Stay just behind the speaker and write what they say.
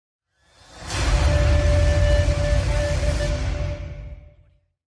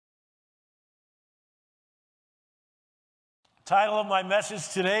Title of my message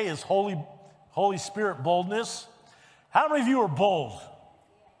today is Holy Spirit Boldness. How many of you are bold?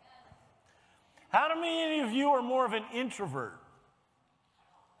 How many of you are more of an introvert?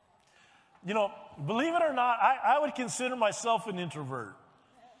 You know, believe it or not, I would consider myself an introvert,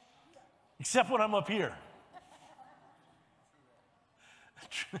 except when I'm up here.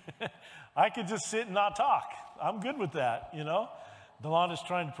 I could just sit and not talk. I'm good with that, you know. Delonda's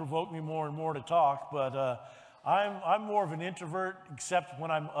trying to provoke me more and more to talk, but I'm more of an introvert, except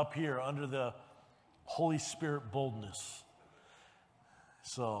when I'm up here under the Holy Spirit boldness.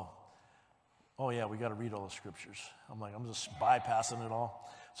 So, oh yeah, we got to read all the scriptures. I'm just bypassing it all.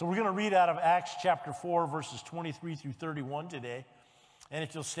 So we're going to read out of Acts chapter 4, verses 23 through 31 today. And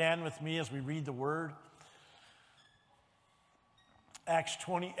if you'll stand with me as we read the word. I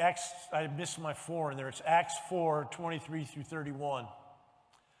missed my 4 in there. It's Acts 4, 23 through 31.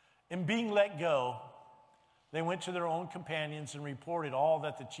 And being let go, they went to their own companions and reported all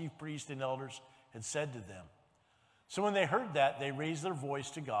that the chief priests and elders had said to them. So when they heard that, they raised their voice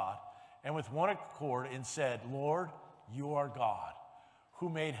to God and with one accord and said, Lord, you are God, who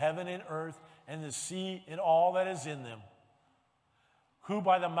made heaven and earth and the sea and all that is in them, who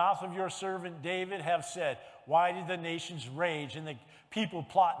by the mouth of your servant David have said, why did the nations rage and the people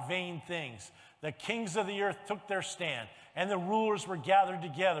plot vain things? The kings of the earth took their stand, and the rulers were gathered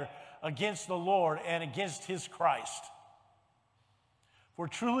together against the Lord and against his Christ. For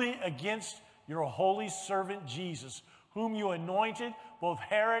truly against your holy servant Jesus, whom you anointed, both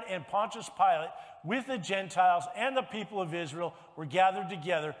Herod and Pontius Pilate, with the Gentiles and the people of Israel, were gathered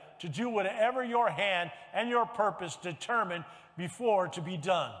together to do whatever your hand and your purpose determined before to be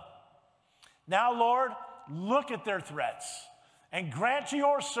done. Now, Lord, look at their threats and grant to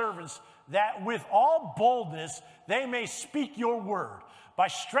your servants that with all boldness they may speak your word by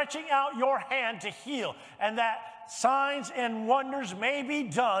stretching out your hand to heal, and that signs and wonders may be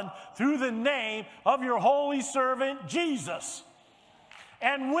done through the name of your holy servant Jesus.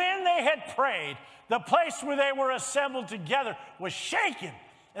 And when they had prayed, the place where they were assembled together was shaken,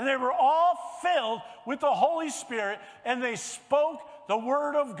 and they were all filled with the Holy Spirit, and they spoke the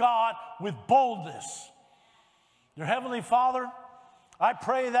word of God with boldness. Dear Heavenly Father, I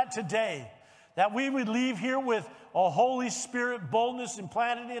pray that today that we would leave here with a Holy Spirit boldness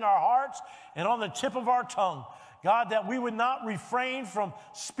implanted in our hearts and on the tip of our tongue. God, that we would not refrain from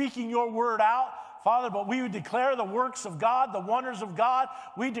speaking your word out, Father, but we would declare the works of God, the wonders of God.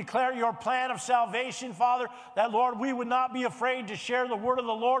 We declare your plan of salvation, Father, that, Lord, we would not be afraid to share the word of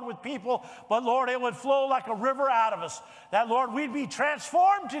the Lord with people, but, Lord, it would flow like a river out of us. That, Lord, we'd be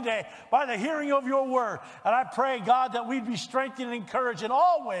transformed today by the hearing of your word. And I pray, God, that we'd be strengthened and encouraged in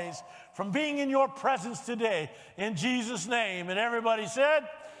all ways from being in your presence today. In Jesus' name. And everybody said,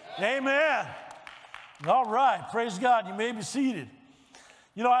 Amen. All right. Praise God. You may be seated.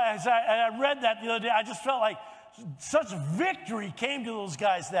 You know, as I read that the other day, I just felt like such victory came to those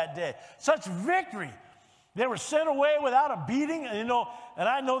guys that day. Such victory. They were sent away without a beating, and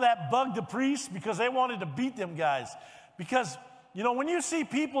I know that bugged the priests because they wanted to beat them guys. Because, you know, when you see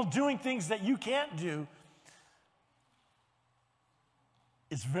people doing things that you can't do,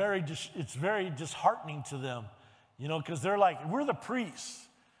 it's very disheartening to them, you know, because they're like, we're the priests.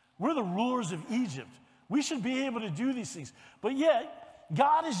 We're the rulers of Egypt. We should be able to do these things. But yet,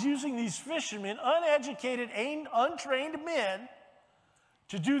 God is using these fishermen, uneducated, untrained men,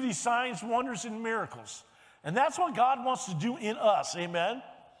 to do these signs, wonders, and miracles. And that's what God wants to do in us, amen?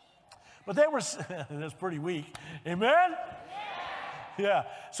 But they were, that's pretty weak, amen? Yeah.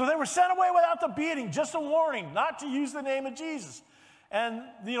 So they were sent away without the beating, just a warning, not to use the name of Jesus. And,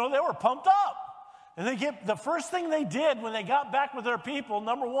 you know, they were pumped up. And the first thing they did when they got back with their people,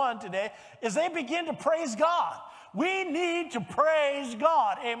 number one today, is they began to praise God. We need to praise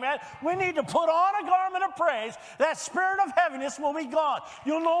God, amen? We need to put on a garment of praise. That spirit of heaviness will be gone.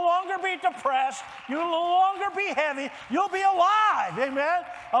 You'll no longer be depressed. You'll no longer be heavy. You'll be alive, amen?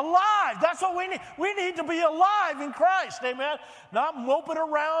 Alive. That's what we need. We need to be alive in Christ, amen? Not moping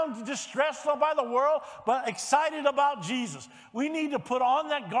around, distressed by the world, but excited about Jesus. We need to put on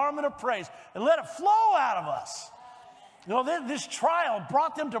that garment of praise and let it flow out of us. You know, this trial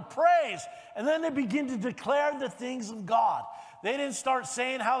brought them to praise, and then they begin to declare the things of God. They didn't start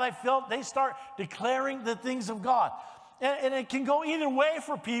saying how they felt. They start declaring the things of God. And it can go either way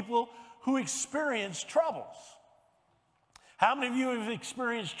for people who experience troubles. How many of you have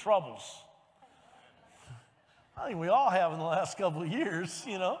experienced troubles? I think we all have in the last couple of years,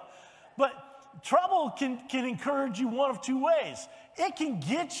 you know. But trouble can encourage you one of two ways. It can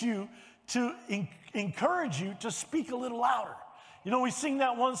get you to encourage you to speak a little louder. You know, we sing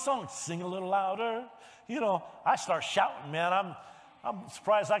that one song, sing a little louder. You know, I start shouting, man. I'm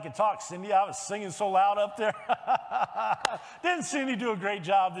surprised I could talk, Cindy. I was singing so loud up there. Didn't Cindy do a great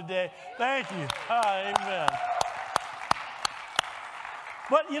job today? Thank you. Amen.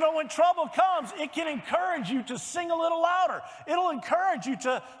 But, you know, when trouble comes, it can encourage you to sing a little louder. It'll encourage you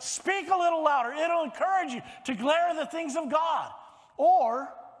to speak a little louder. It'll encourage you to glare at the things of God. Or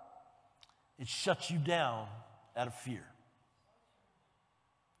it shuts you down out of fear.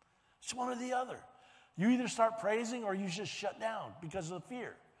 It's one or the other. You either start praising or you just shut down because of the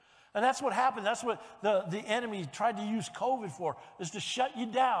fear. And that's what happened. That's what the enemy tried to use COVID for, is to shut you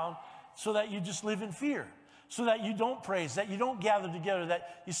down so that you just live in fear. So that you don't praise, that you don't gather together,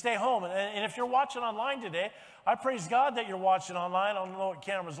 that you stay home. And if you're watching online today, I praise God that you're watching online. I don't know what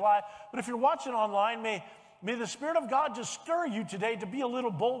camera's live, but if you're watching online, may the Spirit of God just stir you today to be a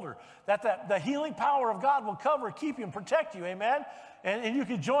little bolder, that the healing power of God will cover, keep you, and protect you, amen? And you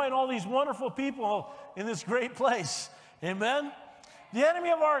can join all these wonderful people in this great place, amen? The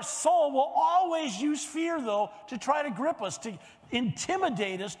enemy of our soul will always use fear, though, to try to grip us, to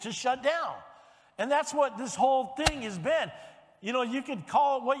intimidate us, to shut down. And that's what this whole thing has been. You know, you could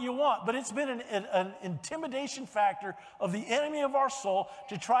call it what you want, but it's been an intimidation factor of the enemy of our soul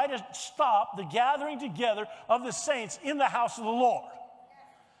to try to stop the gathering together of the saints in the house of the Lord.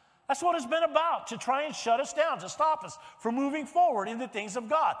 That's what it's been about, to try and shut us down, to stop us from moving forward in the things of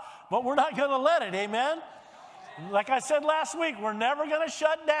God. But we're not going to let it, amen? Like I said last week, we're never going to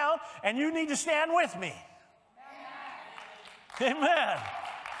shut down, and you need to stand with me. Amen.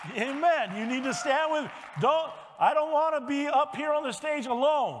 Amen. You need to stand with. I don't want to be up here on the stage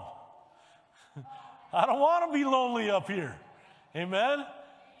alone. I don't want to be lonely up here. Amen.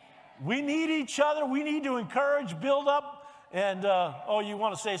 We need each other. We need to encourage, build up. And, you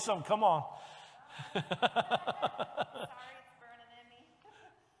want to say something? Come on. Sorry, it's burning in me.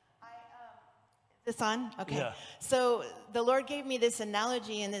 Is this on? Okay. Yeah. So the Lord gave me this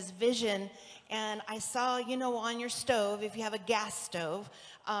analogy and this vision. And I saw, you know, on your stove, if you have a gas stove,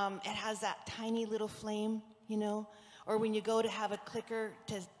 it has that tiny little flame, you know, or when you go to have a clicker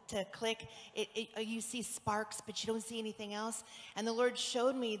to click, you see sparks, but you don't see anything else. And the Lord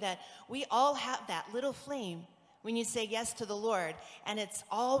showed me that we all have that little flame when you say yes to the Lord, and it's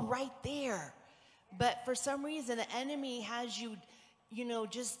all right there. But for some reason, the enemy has you, you know,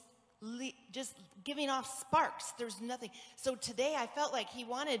 just giving off sparks. There's nothing. So today I felt like he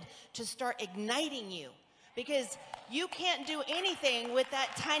wanted to start igniting you, because you can't do anything with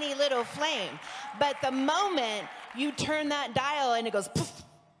that tiny little flame. But the moment you turn that dial and it goes poof,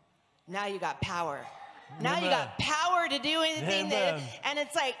 now you got power. Now you got power to do anything that, and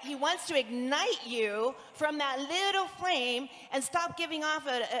it's like he wants to ignite you from that little flame and stop giving off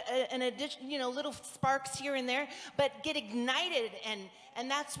an addition, you know, little sparks here and there, but get ignited,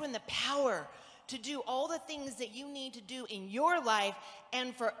 and that's when the power to do all the things that you need to do in your life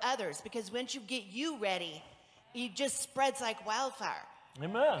and for others, because once you get you ready, it just spreads like wildfire.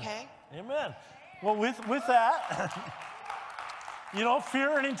 Amen. Okay? Amen. Well, with that, you know,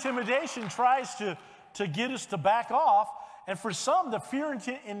 fear and intimidation tries to get us to back off. And for some, the fear and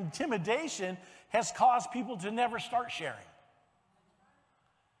intimidation has caused people to never start sharing.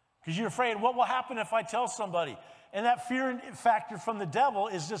 Because you're afraid, what will happen if I tell somebody? And that fear factor from the devil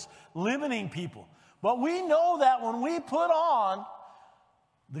is just limiting people. But we know that when we put on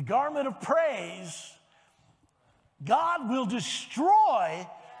the garment of praise, God will destroy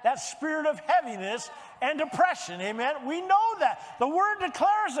that spirit of heaviness and depression, amen? We know that. The Word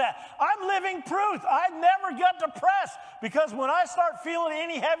declares that. I'm living proof. I never get depressed, because when I start feeling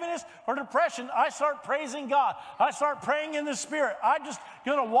any heaviness or depression, I start praising God. I start praying in the Spirit. I'm just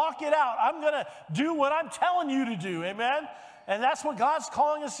going to walk it out. I'm going to do what I'm telling you to do, amen? And that's what God's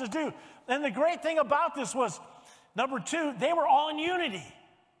calling us to do. And the great thing about this was, number two, they were all in unity.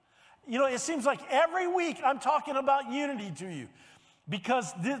 You know, it seems like every week I'm talking about unity to you,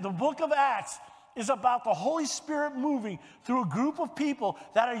 because the book of Acts is about the Holy Spirit moving through a group of people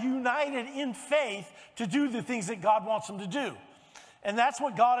that are united in faith to do the things that God wants them to do. And that's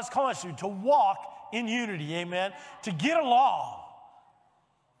what God is calling us to walk in unity, amen? To get along.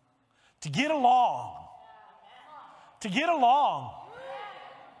 To get along. To get along.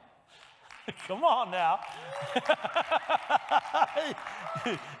 Come on now.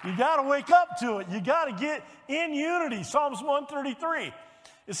 You got to wake up to it. You got to get in unity. Psalms 133.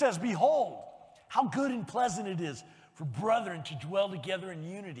 It says, behold, how good and pleasant it is for brethren to dwell together in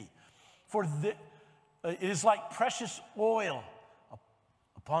unity. For it is like precious oil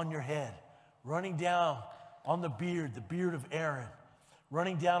upon your head, running down on the beard of Aaron,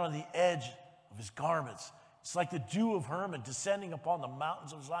 running down on the edge of his garments, It's like the dew of Hermon descending upon the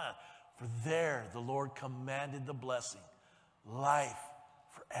mountains of Zion. For there the Lord commanded the blessing, life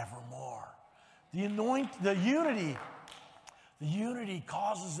forevermore. The unity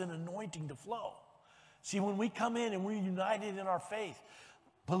causes an anointing to flow. See, when we come in and we're united in our faith,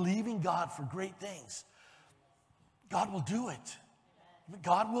 believing God for great things, God will do it.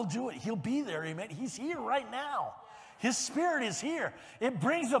 God will do it. He'll be there, amen. He's here right now. His Spirit is here. It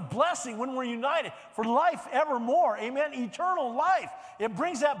brings a blessing when we're united for life evermore, amen. Eternal life. It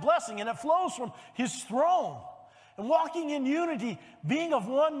brings that blessing, and it flows from His throne. And walking in unity, being of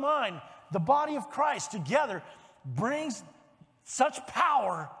one mind, the body of Christ together brings such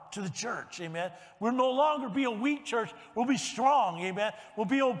power to the church, amen. We'll no longer be a weak church. We'll be strong, amen. We'll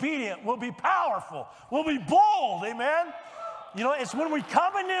be obedient. We'll be powerful. We'll be bold, amen. You know, it's when we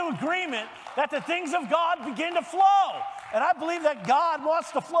come into agreement that the things of God begin to flow. And I believe that God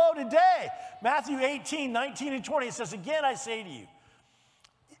wants to flow today. Matthew 18, 19, and 20, it says, again, I say to you,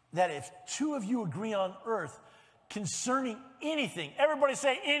 that if two of you agree on earth concerning anything, everybody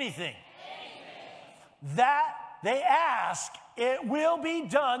say anything, that they ask, it will be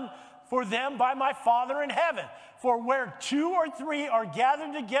done for them by my Father in heaven. For where 2 or 3 are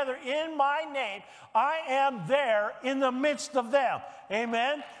gathered together in my name, I am there in the midst of them.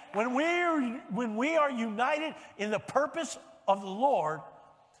 Amen. When we are united in the purpose of the Lord,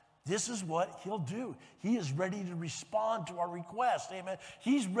 this is what He'll do. He is ready to respond to our request. Amen.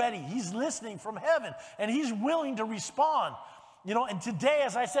 He's ready. He's listening from heaven, and He's willing to respond. You know, and today,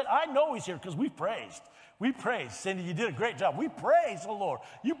 as I said, I know He's here because we praised. We praised. Cindy, you did a great job. We praised the Lord.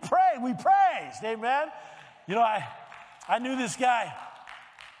 You prayed. We praised. Amen. You know, I knew this guy.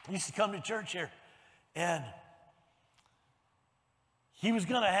 He used to come to church here, and he was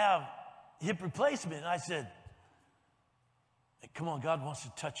going to have hip replacement. And I said, hey, come on, God wants to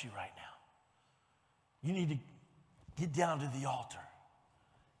touch you right now. You need to get down to the altar.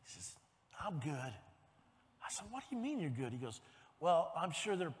 He says, I'm good. I said, what do you mean you're good? He goes, well, I'm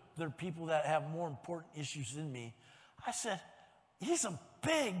sure there are people that have more important issues than me. I said, He's a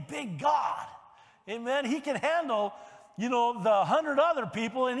big, big God. Amen. He can handle, you know, the 100 other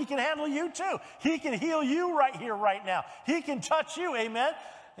people, and He can handle you too. He can heal you right here, right now. He can touch you. Amen.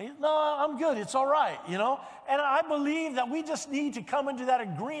 No, I'm good. It's all right, you know. And I believe that we just need to come into that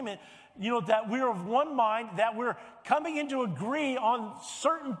agreement, you know, that we're of one mind, that we're coming into agree on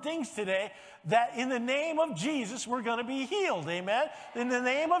certain things today, that in the name of Jesus, we're going to be healed, amen? In the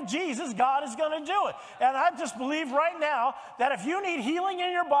name of Jesus, God is going to do it. And I just believe right now that if you need healing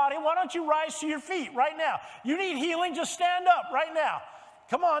in your body, why don't you rise to your feet right now? You need healing, just stand up right now.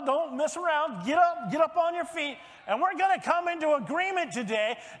 Come on, don't mess around. Get up on your feet. And we're going to come into agreement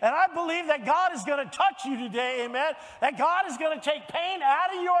today. And I believe that God is going to touch you today, amen? That God is going to take pain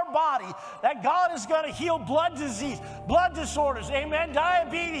out of your body. That God is going to heal blood disease, blood disorders, amen?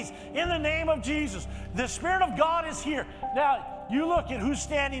 Diabetes, in the name of Jesus. The Spirit of God is here. Now, you look at who's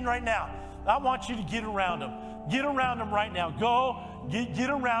standing right now. I want you to get around them. Get around them right now. Go, get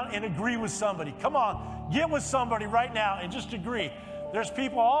around and agree with somebody. Come on, get with somebody right now and just agree. There's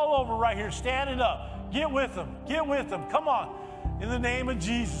people all over right here standing up. Get with them. Get with them. Come on. In the name of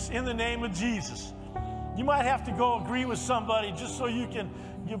Jesus. In the name of Jesus. You might have to go agree with somebody just so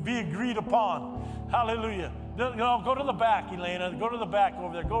you'll be agreed upon. Hallelujah. No, go to the back, Elena. Go to the back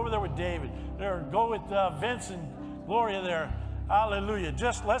over there. Go over there with David. There, go with Vince and Gloria there. Hallelujah.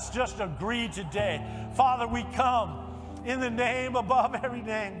 Let's just agree today. Father, we come in the name above every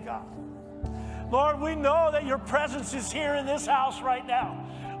name, God. Lord, we know that your presence is here in this house right now.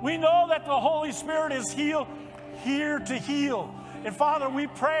 We know that the Holy Spirit is here to heal. And Father, we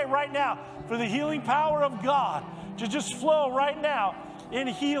pray right now for the healing power of God to just flow right now in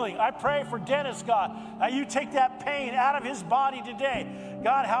healing. I pray for Dennis, God, that you take that pain out of his body today.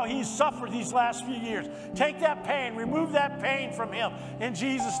 God, how he's suffered these last few years. Take that pain, remove that pain from him in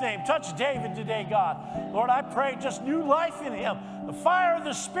Jesus' name. Touch David today, God. Lord, I pray just new life in him, the fire of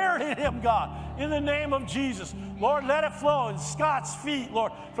the Spirit in him, God, in the name of Jesus. Lord, let it flow in Scott's feet,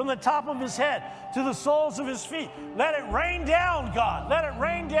 Lord, from the top of his head to the soles of his feet. Let it rain down, God. Let it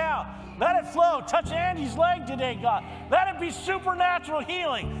rain down. Let it flow. Touch Andy's leg today, God. Let it be supernatural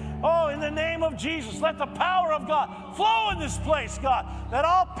healing. Oh, in the name of Jesus, let the power of God flow in this place, God. Let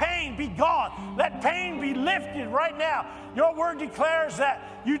all pain be gone. Let pain be lifted right now. Your word declares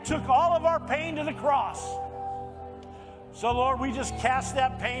that you took all of our pain to the cross. So, Lord, we just cast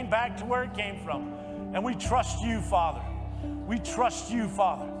that pain back to where it came from. And we trust you, Father. We trust you,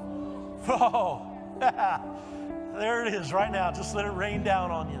 Father. Oh, there it is right now. Just let it rain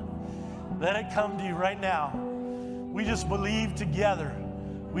down on you. Let it come to you right now. We just believe together.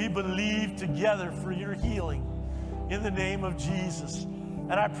 We believe together for your healing in the name of Jesus.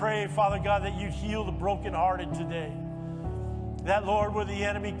 And I pray, Father God, that you'd heal the brokenhearted today. That, Lord, where the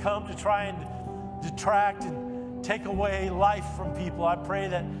enemy come to try and detract and take away life from people, I pray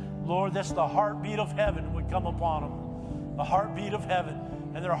that, Lord, that's the heartbeat of heaven would come upon them. The heartbeat of heaven,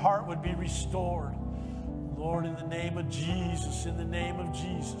 and their heart would be restored. Lord, in the name of Jesus, in the name of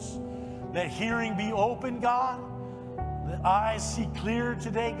Jesus. That hearing be open, God. That eyes see clear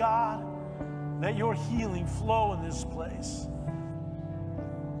today, God. Let your healing flow in this place.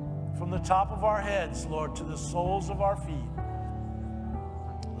 From the top of our heads, Lord, to the soles of our feet.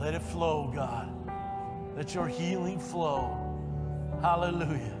 Let it flow, God. Let your healing flow.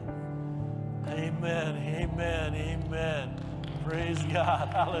 Hallelujah. Amen, amen, amen. Praise God.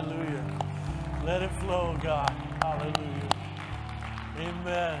 Hallelujah. Let it flow, God. Hallelujah.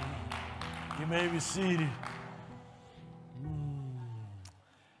 Amen. You may be seated.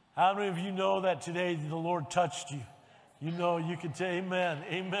 How many of you know that today the Lord touched you? You know you can say amen,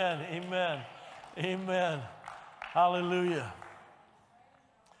 amen, amen, amen. Hallelujah.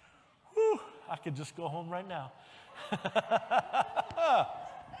 Whew, I could just go home right now.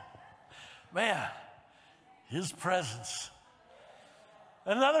 Man, his presence.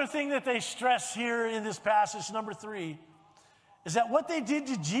 Another thing that they stress here in this passage, number 3, is that what they did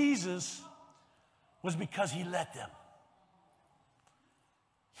to Jesus was because he let them.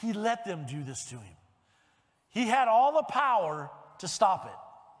 He let them do this to him. He had all the power to stop it.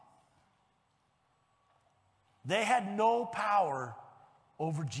 They had no power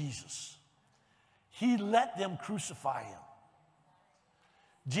over Jesus. He let them crucify him.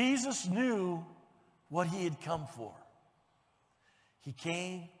 Jesus knew what he had come for. He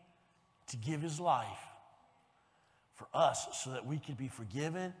came to give his life for us so that we could be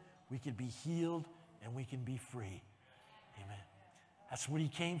forgiven, we could be healed, and we can be free. Amen. That's what he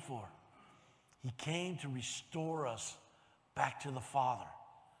came for. He came to restore us back to the Father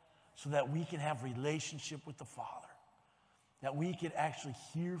so that we can have relationship with the Father, that we could actually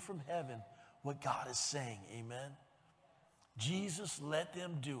hear from heaven what God is saying. Amen. Jesus let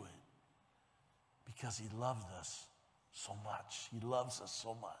them do it because he loved us so much. He loves us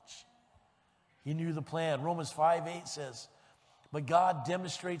so much. He knew the plan. Romans 5:8 says, but God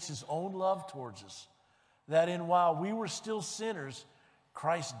demonstrates his own love towards us, that in while we were still sinners,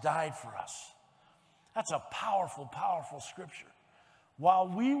 Christ died for us. That's a powerful, powerful scripture. While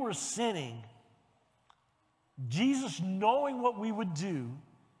we were sinning, Jesus, knowing what we would do,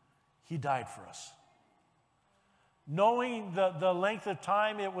 he died for us. Knowing the length of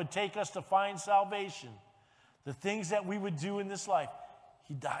time it would take us to find salvation, the things that we would do in this life,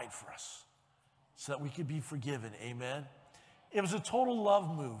 he died for us so that we could be forgiven. Amen. It was a total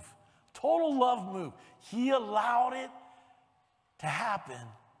love move. Total love move. He allowed it to happen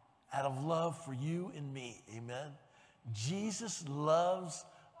out of love for you and me. Amen. Jesus loves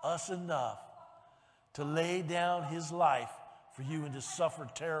us enough to lay down his life for you and to suffer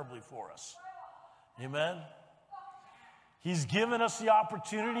terribly for us. Amen. He's given us the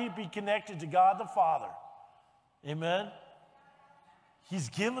opportunity to be connected to God the Father. Amen. He's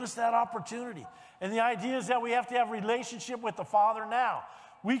given us that opportunity. And the idea is that we have to have a relationship with the Father now.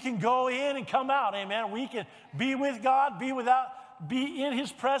 We can go in and come out. Amen. We can be with God, be in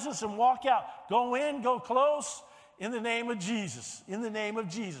his presence and walk out. Go in, go close in the name of Jesus. In the name of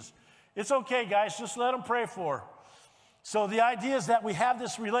Jesus. It's okay, guys. Just let them pray for her. So the idea is that we have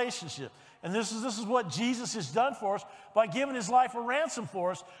this relationship. And this is what Jesus has done for us by giving his life a ransom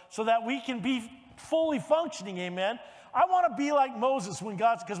for us so that we can be fully functioning, amen. I want to be like Moses when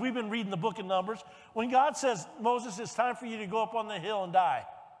God, because we've been reading the book of Numbers, when God says, Moses, it's time for you to go up on the hill and die.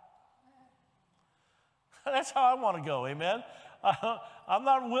 That's how I want to go, amen. I'm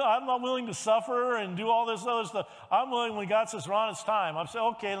not willing to suffer and do all this other stuff. I'm willing when God says, Ron, it's time. I'm saying,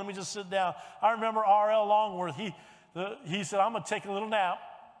 okay, let me just sit down. I remember R.L. Longworth, he said, I'm going to take a little nap.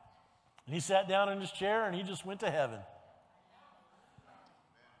 And he sat down in his chair and he just went to heaven.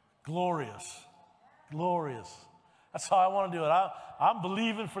 Glorious. Glorious. That's how I want to do it. I'm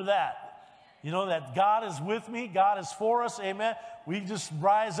believing for that. You know, that God is with me. God is for us. Amen. We just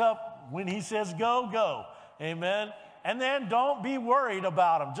rise up when he says go, go. Amen. And then don't be worried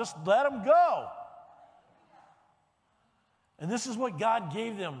about him. Just let him go. And this is what God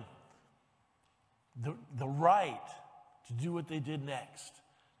gave them the right to do what they did next.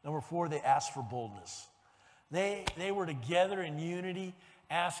 Number 4, they asked for boldness. They were together in unity,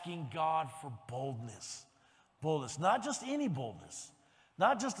 asking God for boldness. Boldness, not just any boldness,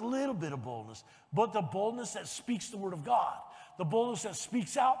 not just a little bit of boldness, but the boldness that speaks the word of God, the boldness that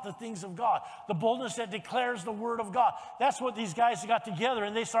speaks out the things of God, the boldness that declares the word of God. That's what these guys got together,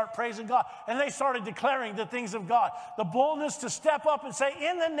 and they start praising God, and they started declaring the things of God. The boldness to step up and say,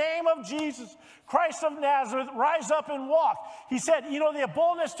 in the name of Jesus, Christ of Nazareth, rise up and walk. He said, you know, the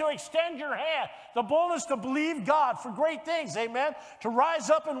boldness to extend your hand, the boldness to believe God for great things, amen, to rise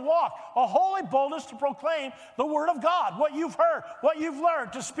up and walk, a holy boldness to proclaim the word of God, what you've heard, what you've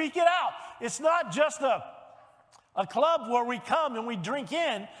learned, to speak it out. It's not just a club where we come and we drink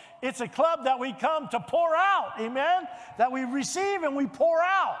in. It's a club that we come to pour out, amen, that we receive and we pour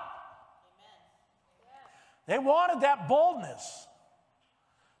out. Amen. They wanted that boldness.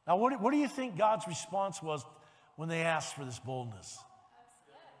 Now, what do you think God's response was when they asked for this boldness?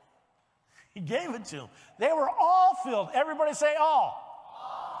 He gave it to them. They were all filled. Everybody say all.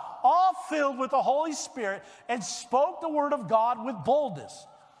 All filled with the Holy Spirit and spoke the word of God with boldness.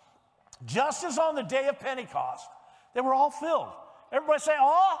 Just as on the day of Pentecost, they were all filled. Everybody say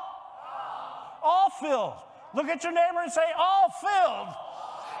all. All filled. Look at your neighbor and say all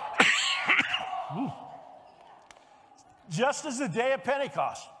filled. Just as the day of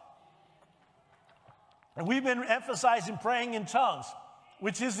Pentecost. And we've been emphasizing praying in tongues,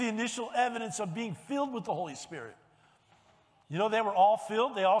 which is the initial evidence of being filled with the Holy Spirit. You know, they were all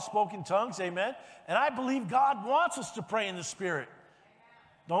filled. They all spoke in tongues, amen. And I believe God wants us to pray in the Spirit.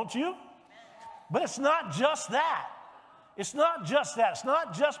 Don't you? But it's not just that. It's not just that. It's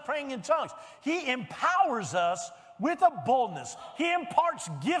not just praying in tongues. He empowers us with a boldness. He imparts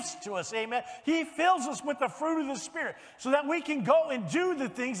gifts to us, amen. He fills us with the fruit of the Spirit so that we can go and do the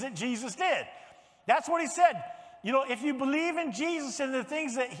things that Jesus did. That's what he said. You know, if you believe in Jesus and the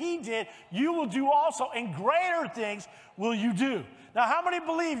things that he did, you will do also, and greater things will you do. Now, how many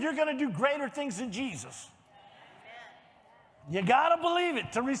believe you're going to do greater things than Jesus? You got to believe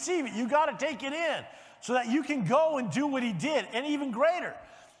it to receive it. You got to take it in so that you can go and do what he did, and even greater.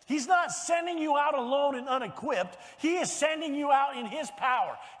 He's not sending you out alone and unequipped. He is sending you out in his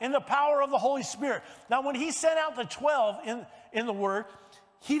power, in the power of the Holy Spirit. Now, when he sent out the 12 in the word,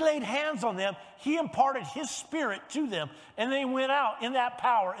 he laid hands on them. He imparted his Spirit to them, and they went out in that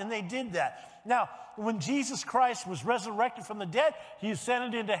power, and they did that. Now, when Jesus Christ was resurrected from the dead, he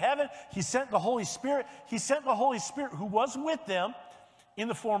ascended into heaven. He sent the Holy Spirit. He sent the Holy Spirit who was with them in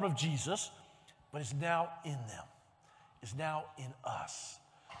the form of Jesus, but is now in them, is now in us,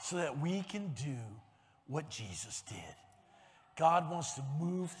 so that we can do what Jesus did. God wants to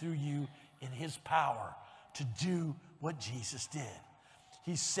move through you in his power to do what Jesus did.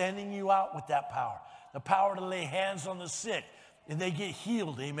 He's sending you out with that power, the power to lay hands on the sick and they get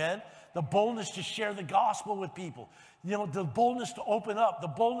healed, amen? The boldness to share the gospel with people, you know, the boldness to open up, the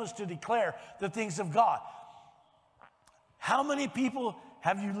boldness to declare the things of God. How many people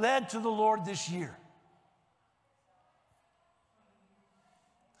have you led to the Lord this year?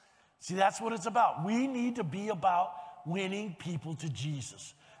 See, that's what it's about. We need to be about winning people to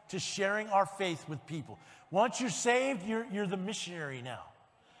Jesus, to sharing our faith with people. Once you're saved, you're the missionary now.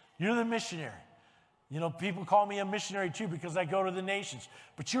 You're the missionary. You know, people call me a missionary too because I go to the nations.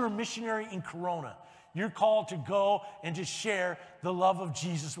 But you're a missionary in Corona. You're called to go and to share the love of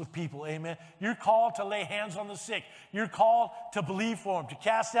Jesus with people, amen? You're called to lay hands on the sick. You're called to believe for them, to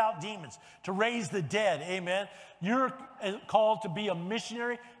cast out demons, to raise the dead, amen? You're called to be a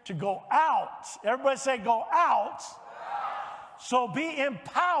missionary, to go out. Everybody say go out. So be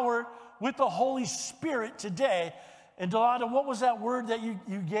empowered with the Holy Spirit today. And Delonda, what was that word that you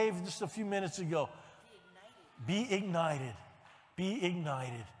gave just a few minutes ago? Be ignited. Be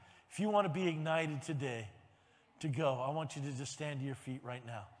ignited. If you want to be ignited today to go, I want you to just stand to your feet right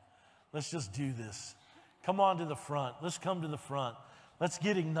now. Let's just do this. Come on to the front. Let's come to the front. Let's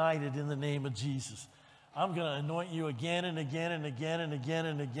get ignited in the name of Jesus. I'm going to anoint you again and again and again and again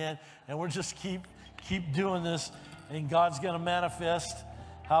and again. And we'll just keep doing this. And God's going to manifest.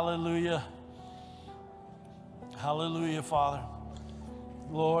 Hallelujah. Hallelujah, Father.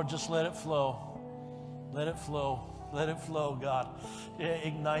 Lord, just let it flow. Let it flow. Let it flow, God. Yeah,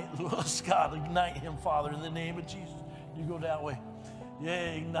 ignite Lewis, God. Ignite him, Father, in the name of Jesus. You go that way.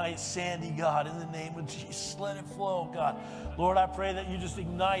 Yeah, ignite Sandy, God, in the name of Jesus. Let it flow, God. Lord, I pray that you just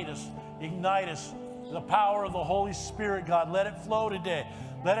ignite us. Ignite us. The power of the Holy Spirit, God. Let it flow today.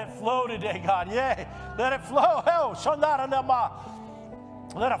 Let it flow today, God. Yay. Let it flow.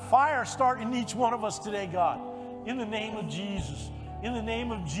 Let a fire start in each one of us today, God. In the name of Jesus. In the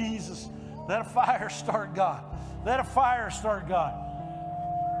name of Jesus. Let a fire start, God. Let a fire start, God.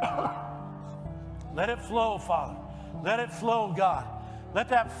 Let it flow, Father. Let it flow, God. Let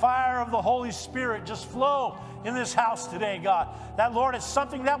that fire of the Holy Spirit just flow in this house today, God. That, Lord, is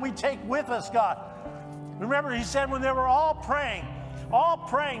something that we take with us, God. Remember, he said when they were all praying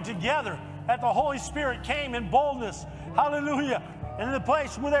together, that the Holy Spirit came in boldness. Hallelujah. And the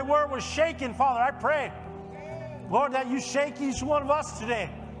place where they were was shaking, Father. I pray, Lord, that you shake each one of us today.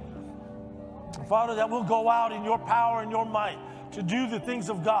 Father, that we'll go out in your power and your might to do the things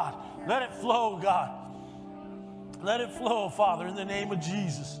of God. Let it flow, God. Let it flow, Father, in the name of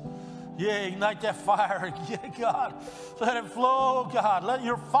Jesus. Yeah, ignite that fire. Yeah, God. Let it flow, God. Let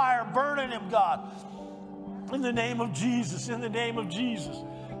your fire burn in him, God. In the name of Jesus, in the name of Jesus.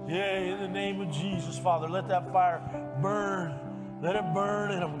 Yeah, in the name of Jesus, Father. Let that fire burn. Let it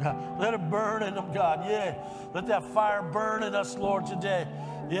burn in them, God. Let it burn in them, God. Yeah. Let that fire burn in us, Lord, today.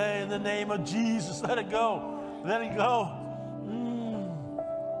 Yeah, in the name of Jesus. Let it go. Let it go.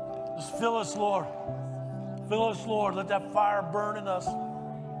 Just fill us, Lord. Fill us, Lord. Let that fire burn in us.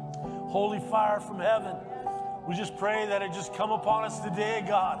 Holy fire from heaven. We just pray that it just come upon us today,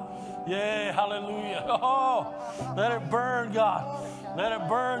 God. Yeah, hallelujah. Oh, let it burn, God. Let it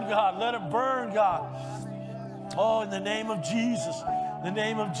burn, God. Let it burn, God. Oh, in the name of Jesus. In the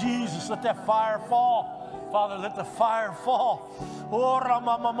name of Jesus, let that fire fall. Father, let the fire fall. Oh,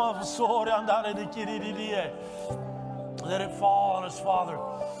 let it fall on us, Father.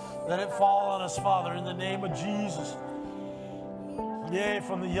 Let it fall on us, Father, in the name of Jesus. Yea,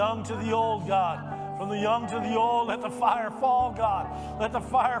 from the young to the old, God. From the young to the old, let the fire fall, God. Let the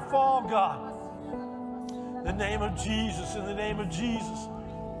fire fall, God. In the name of Jesus, in the name of Jesus.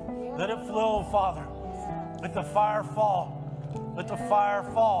 Let it flow, Father. Let the fire fall. Let the fire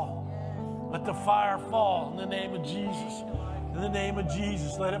fall. Let the fire fall in the name of Jesus. In the name of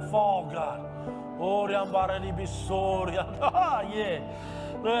Jesus, let it fall, God. Oh, yeah.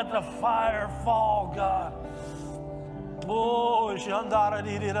 Let the fire fall, God. Oh,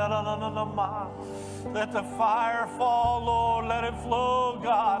 let the fire fall, Lord. Let it flow,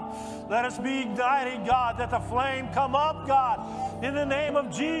 God. Let us be ignited, God. Let the flame come up, God. In the name of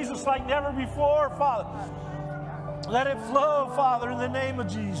Jesus, like never before, Father. Let it flow, Father, in the name of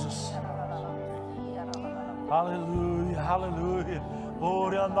Jesus. Hallelujah, hallelujah.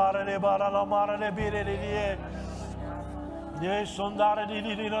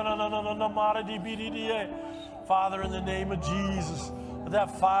 Father, in the name of Jesus, let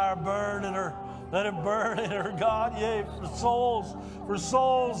that fire burn in her. Let it burn in her, God. Yea, for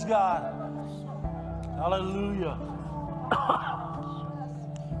souls, God. Hallelujah.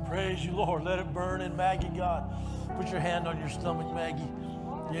 Praise you, Lord. Let it burn in Maggie, God. Put your hand on your stomach, Maggie.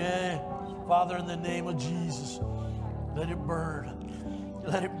 Yeah. Father, in the name of Jesus, let it burn.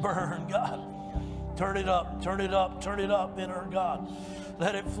 Let it burn, God. Turn it up, turn it up, turn it up in her, God.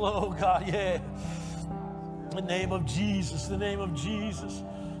 Let it flow, God. Yeah. In the name of Jesus, the name of Jesus.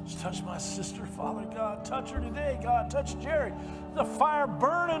 Just touch my sister, Father God. Touch her today, God. Touch Jerry. The fire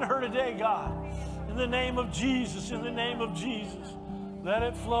burn in her today, God. In the name of Jesus, in the name of Jesus. Let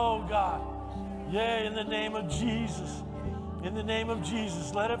it flow, God. Yeah, in the name of Jesus. In the name of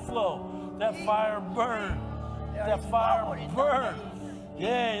Jesus, let it flow. That fire burn. That fire burn.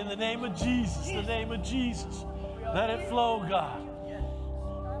 Yeah, in the name of Jesus, the name of Jesus. Let it flow, God. Yeah.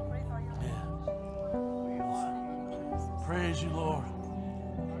 Praise you, Lord.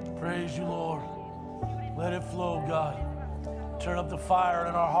 Praise you, Lord. Let it flow, God. Turn up the fire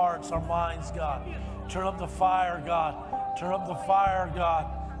in our hearts, our minds, God. Turn up the fire, God. Turn up the fire, God.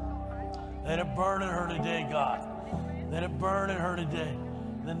 Let it burn in her today, God. Let it burn in her today.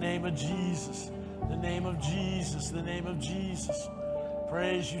 In the name of Jesus. The name of Jesus. The name of Jesus.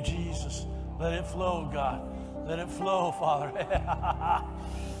 Praise you, Jesus. Let it flow, God. Let it flow, Father.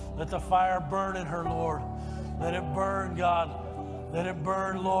 Let the fire burn in her, Lord. Let it burn, God. Let it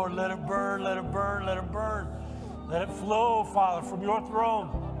burn, Lord. Let it burn, let it burn, let it burn. Let it flow, Father, from your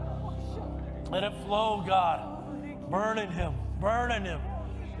throne. Let it flow, God. Burn in him. Burn in him.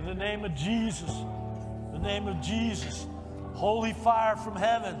 In the name of Jesus. In the name of Jesus. Holy fire from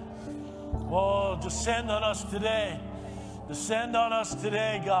heaven. Oh, descend on us today. Descend on us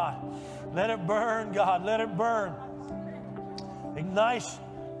today, God. Let it burn, God. Let it burn.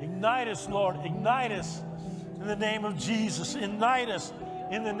 Ignite us, Lord. Ignite us in the name of Jesus. Ignite us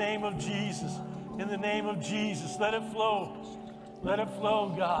in the name of Jesus. In the name of Jesus. Let it flow. Let it flow,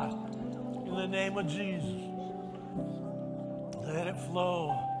 God. In the name of Jesus. Let it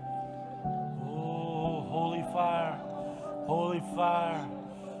flow. Oh, holy fire. Holy fire.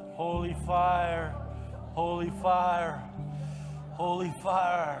 Holy fire. Holy fire. Holy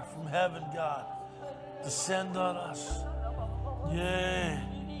fire from heaven, God. Descend on us. Yeah.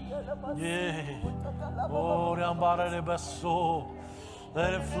 Yeah. Oh,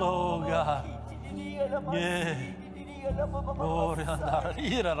 let it flow, God. Yeah. Glory andare.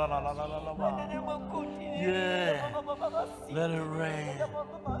 Yeah. Let it rain.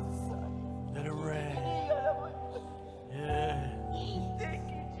 Let it rain. Yeah.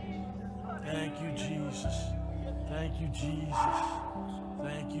 Thank you, Jesus. Thank you, Jesus.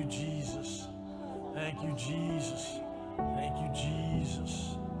 Thank you, Jesus. Thank you, Jesus. Thank you,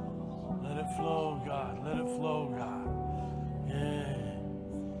 Jesus. Let it flow, God. Let it flow, God. Yeah.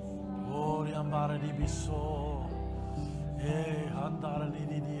 Glory ambara di biso. Yeah. Andara di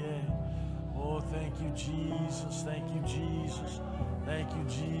di di. Oh, thank you, Jesus. Thank you, Jesus. Thank you,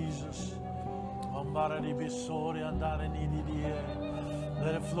 Jesus. Ambara di biso di andara di di di.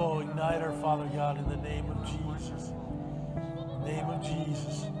 Let it flow. Ignite our Father God in the name of Jesus. Name of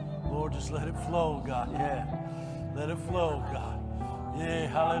Jesus. Lord, just let it flow, God. Yeah. Let it flow, God. Yeah,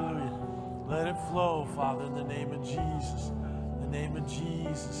 hallelujah. Let it flow, Father, in the name of Jesus. In the name of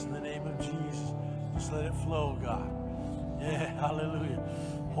Jesus. In the name of Jesus. Just let it flow, God. Yeah, hallelujah.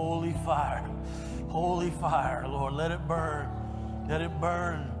 Holy fire. Holy fire, Lord. Let it burn. Let it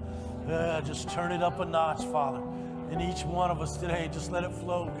burn. Yeah, just turn it up a notch, Father. In each one of us today, just let it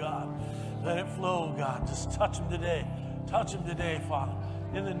flow, God. Let it flow, God. Just touch them today. Touch them today, Father.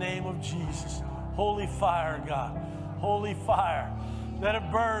 In the name of Jesus. Holy fire, God. Holy fire. Let it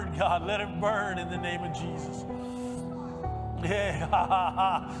burn, God. Let it burn in the name of Jesus. Yeah, ha, ha,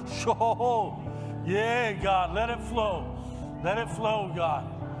 ha. Show. Yeah, God. Let it flow. Let it flow, God.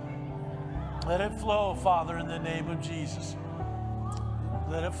 Let it flow, Father, in the name of Jesus.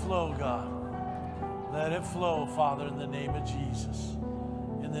 Let it flow, God. Let it flow, Father, in the name of Jesus.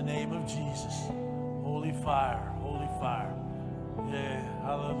 In the name of Jesus. Holy fire, holy fire. Yeah,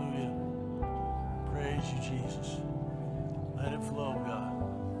 hallelujah. Praise you, Jesus. Let it flow, God.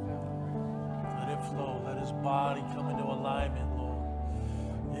 Let it flow. Let his body come into alignment, Lord.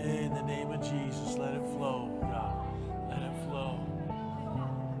 Yeah, in the name of Jesus, let it flow, God. Let it flow.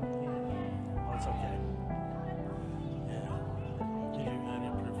 Oh, it's okay. Yeah. You did that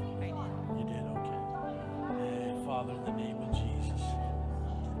improve. You did, okay. Hey, Father, in the name of Jesus,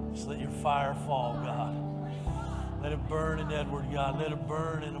 just let your fire fall, God. Let it burn in Edward, God. Let it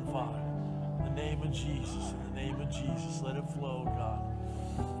burn in him, Father. In the name of Jesus. In the name of Jesus. Let it flow, God.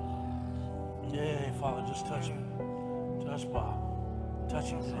 Yeah, Father, just touch him. Touch Bob.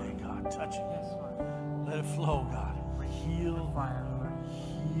 Touch him today, God. Touch him. Let it flow, God. Heal.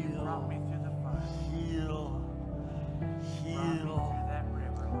 Heal. Heal. Heal.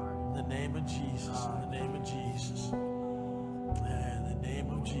 In the name of Jesus. In the name of Jesus. Yeah, in the name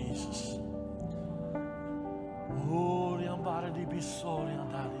of Jesus.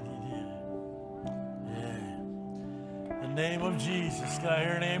 Yeah. In the name of Jesus. Can I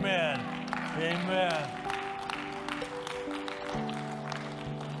hear an amen? Amen.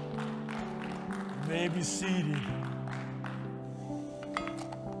 You may be seated.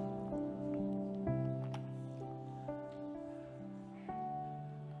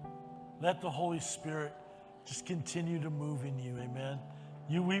 Let the Holy Spirit just continue to move in you. Amen.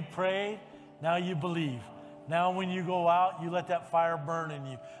 We prayed. Now you believe. Now when you go out, you let that fire burn in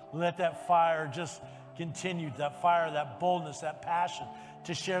you. Let that fire just continue. That fire, that boldness, that passion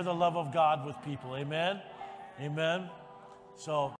to share the love of God with people. Amen. Amen. So